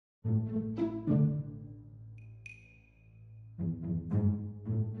No!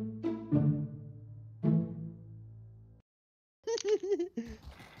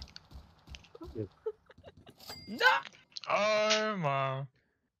 Oh my.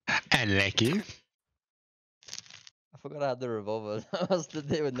 Lucky. I forgot I had the revolver. I was stood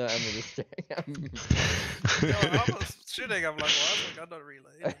there with no ammo just staring at me. Yo, I was shooting. I'm like, why is my gun not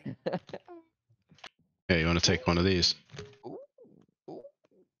reloading? Yeah, you want to take one of these? Ooh, ooh.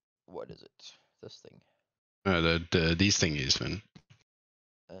 What is it? This thing. No, these thingies, man.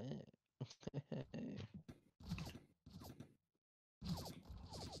 I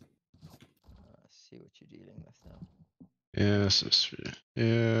see what you're dealing with now. Yes,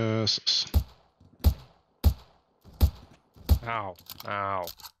 yes. Ow. Ow.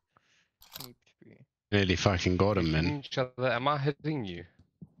 Nearly fucking got him, man. Each other. Am I hitting you?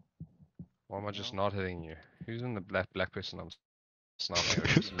 Or am I just not hitting you? Who's in the black person I'm sniping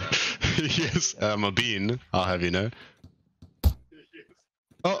against? Yes, I'm a bean. I'll have you know.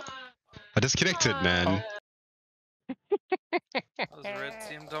 Oh, I disconnected, man. That was red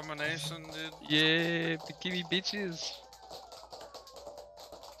team domination, dude. Yeah, bikini bitches.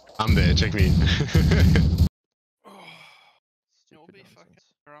 I'm there. Check me. You'll be fucking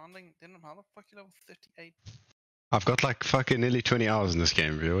rounding. Then how the fuck you level 38? I've got like fucking nearly 20 hours in this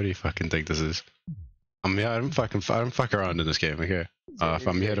game, bro. What do you fucking think this is? I don't fuck around in this game, okay? If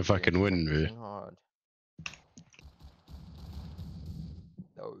I'm here to fucking win, bro. Hard.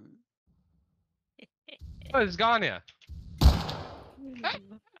 No. Oh, it's gone here.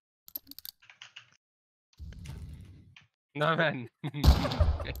 No, man.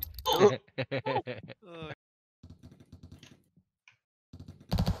 Oh,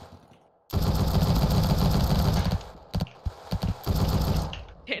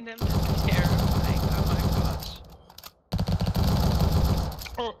 Denim is terrifying. Oh my gosh.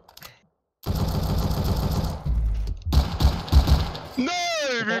 Oh. No,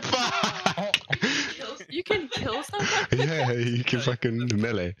 bro, fuck! You can kill someone? Yeah, you can fucking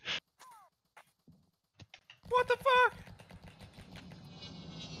melee. what the fuck?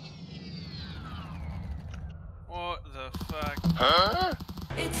 What the fuck? Huh?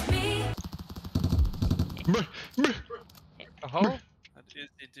 It's me. A hole? That is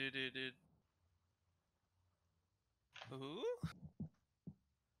it, dude. Who?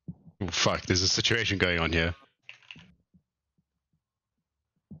 Oh, fuck, there's a situation going on here.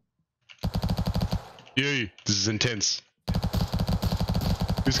 Yo, this is intense.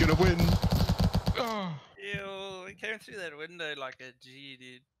 Who's gonna win? Oh. Ew, it came through that window like a G,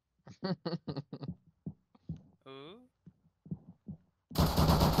 dude. Who?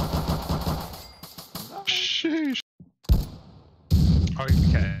 Sheesh.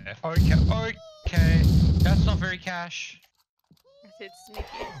 Okay. That's not very cash. I said sneaky.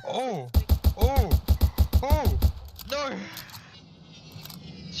 Oh. No.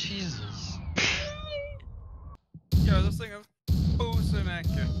 Jesus. Yo, this thing is awesome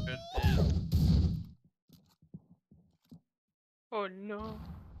accurate, dude. Oh no.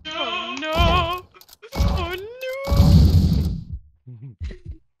 Oh no. Oh no.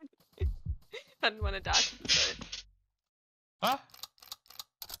 I didn't want to die. So. Huh?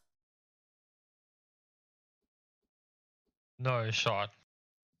 No shot.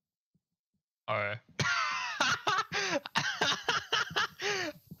 Oh.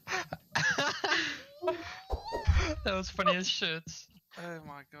 That was funny as shit. Oh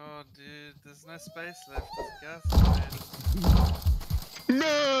my god, dude. There's no space left. This gas, man. No!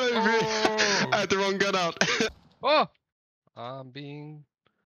 Oh. I had the wrong gun out. Oh! I'm being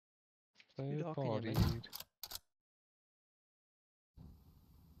You're third talking, man. partied.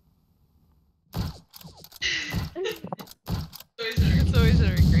 It's always a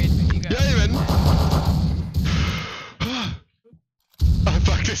regret when you guys. Yeah, man. Oh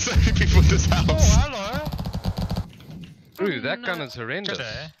fuck, there's so many people in this Oh, house. hello. Ooh, that no. gun is horrendous. Good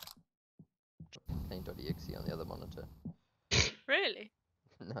day. Paint.exe on the other monitor. Really?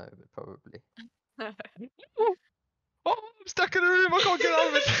 No, but probably. Oh, I'm stuck in a room. I can't get out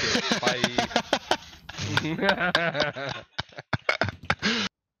of it. Bye.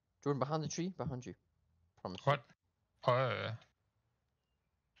 Jordan, behind the tree, behind you. Promise. What? Oh.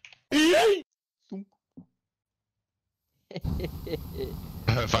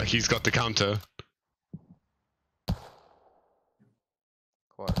 Oh fuck, he's got the counter.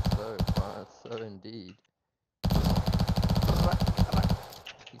 Quite so indeed.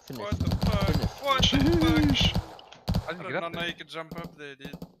 You finished. What the fuck? Finished. What the fuck? Sheesh. How I did you did get not up know there? you could jump up there,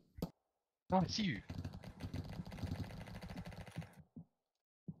 dude. Oh, I see you.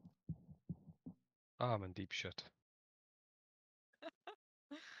 I'm in deep shit.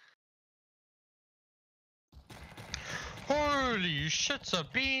 Holy shit,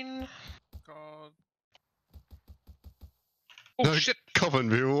 Sabine! God. Oh No, shit! Coven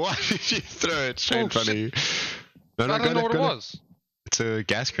view. Why did you throw it straight Oh, in front of you? No, no, I don't know go what to, it go to. was. It's a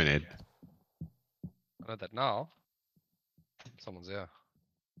gas grenade. I know that now. Someone's there.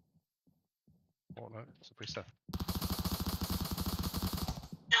 Oh no, it's a priester.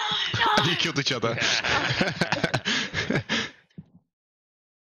 And you killed each other.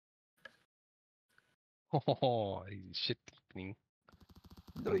 Oh, he's shit evening.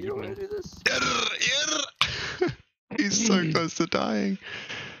 No, you don't want to do this. He's so close to dying.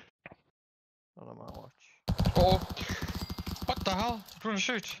 Not on my watch. Oh! What the hell? I'm gonna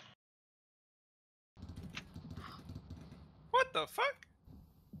shoot. What the fuck?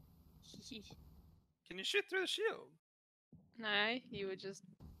 Can you shoot through the shield? No, you were just.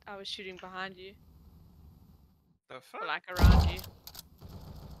 I was shooting behind you. The Or fuck? like around you.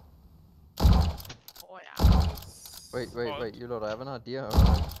 Oh yeah. Wait, Odd. you lot, I have an idea.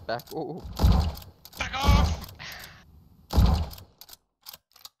 Alright, back. Oh, Back off!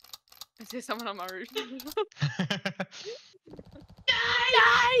 Is there someone on my roof?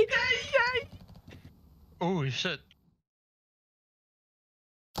 Oh shit.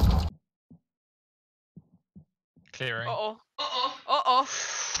 Clearing. Uh oh.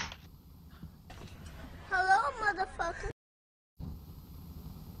 Hello, motherfucker.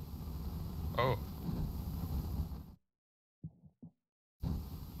 Oh.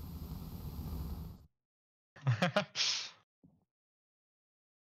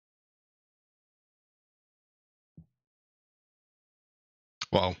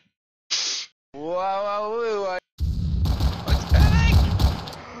 Wow. wow.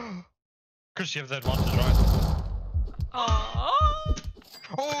 Chris, you have that advantage, right? Oh.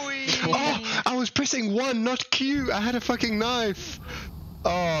 Oh, I was pressing 1, not Q. I had a fucking knife. Oh,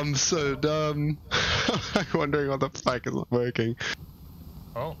 I'm so dumb. I'm wondering what the fuck is not working.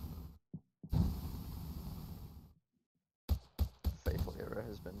 Oh. Fatal error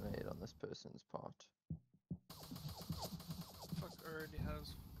has been made on this person's part. Fuck already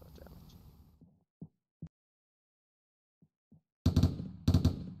has. God damn it.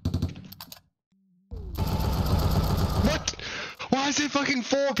 What? Why is there fucking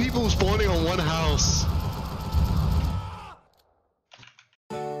 4 people spawning on one house?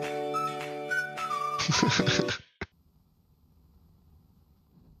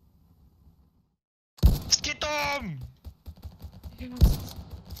 Skit them! You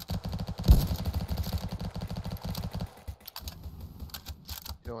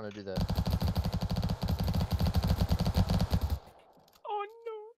don't want to do that. Oh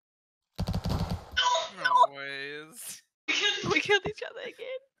No ways. no. We killed each other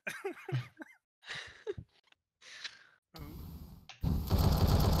again.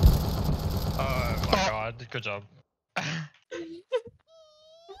 Oh my god, good job.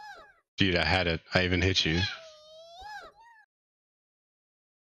 Dude, I had it. I even hit you.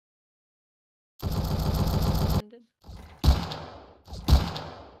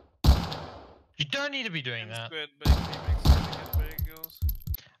 You don't need to be doing that. Squid bakery makes really good bagels.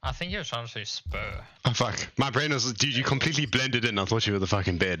 I think you're trying to say spur. Oh fuck. My brain was, dude, you completely blended in. I thought you were the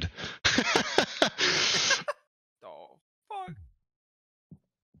fucking bed. Oh, fuck.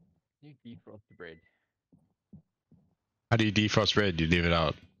 You defrost the bread. How do you defrost bread? You leave it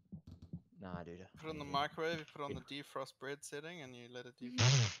out. Nah, dude. Put it in the microwave, you put it on the defrost bread setting, and you let it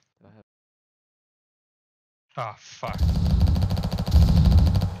defrost. Do I have Oh fuck.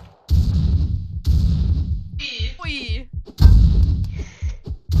 Oi.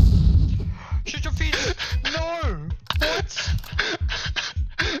 Shoot your feet! No! What?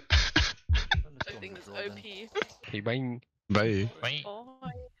 That thing is OP. Hey, bang. Bye. Wait. Oh.